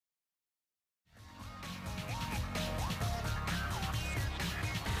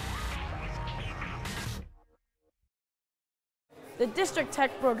The District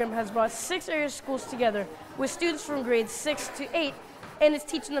Tech program has brought 6 area schools together with students from grades 6 to 8, and is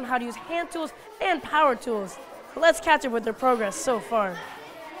teaching them how to use hand tools and power tools. Let's catch up with their progress so far.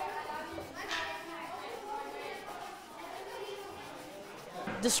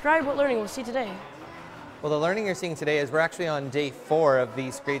 Describe what learning we'll see today. Well, the learning you're seeing today is we're actually on day 4 of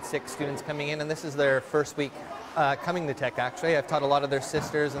these grade 6 students coming in, and this is their first week coming to Tech, actually. I've taught a lot of their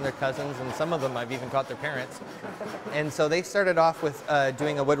sisters and their cousins, and some of them I've even taught their parents. And so they started off with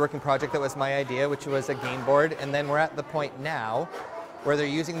doing a woodworking project that was my idea, which was a game board, and then we're at the point now where they're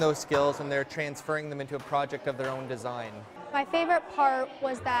using those skills and they're transferring them into a project of their own design. My favorite part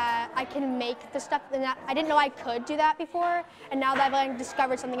was that I can make the stuff, and I didn't know I could do that before, and now that I've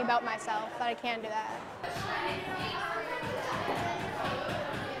discovered something about myself that I can do that.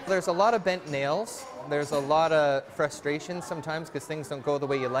 There's a lot of bent nails. There's a lot of frustration sometimes because things don't go the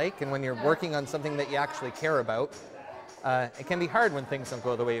way you like, and when you're working on something that you actually care about, it can be hard when things don't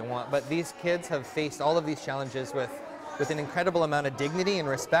go the way you want. But these kids have faced all of these challenges with an incredible amount of dignity and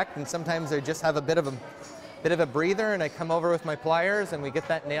respect, and sometimes they just have a bit of a breather, and I come over with my pliers and we get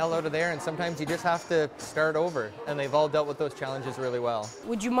that nail out of there, and sometimes you just have to start over, and they've all dealt with those challenges really well.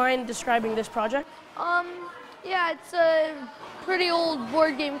 Would you mind describing this project? Yeah, it's a pretty old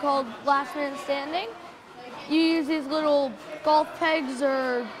board game called Last Man Standing. You use these little golf pegs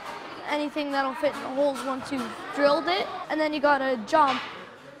or anything that'll fit in the holes once you've drilled it, and then you gotta jump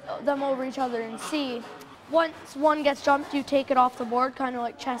them over each other and see. Once one gets jumped, you take it off the board, kind of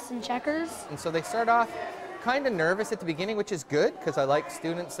like chess and checkers. And so they start off kind of nervous at the beginning, which is good, because I like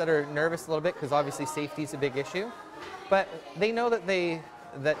students that are nervous a little bit, because obviously safety is a big issue. But they know that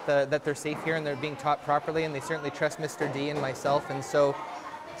they're safe here and they're being taught properly, and they certainly trust Mr. D and myself, and so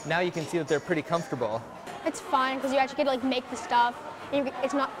now you can see that they're pretty comfortable. It's fun because you actually get to make the stuff. And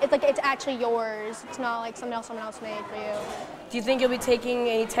it's actually yours. It's not like someone else made for you. Do you think you'll be taking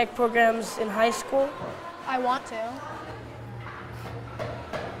any tech programs in high school? I want to.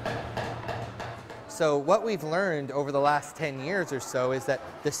 So what we've learned over the last 10 years or so is that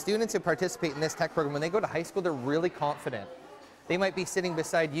the students who participate in this tech program, when they go to high school, they're really confident. They might be sitting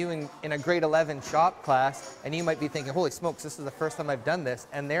beside you in a grade 11 shop class, and you might be thinking, holy smokes, this is the first time I've done this.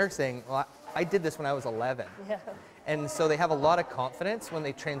 And they're saying, well, I did this when I was 11. Yeah. And so they have a lot of confidence when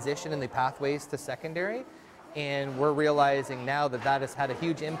they transition in the pathways to secondary. And we're realizing now that that has had a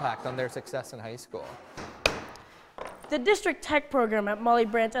huge impact on their success in high school. The District Tech program at Molly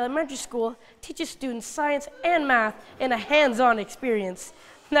Brant Elementary School teaches students science and math in a hands-on experience.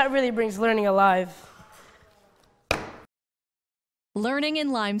 That really brings learning alive. Learning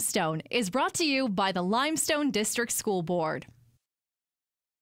in Limestone is brought to you by the Limestone District School Board.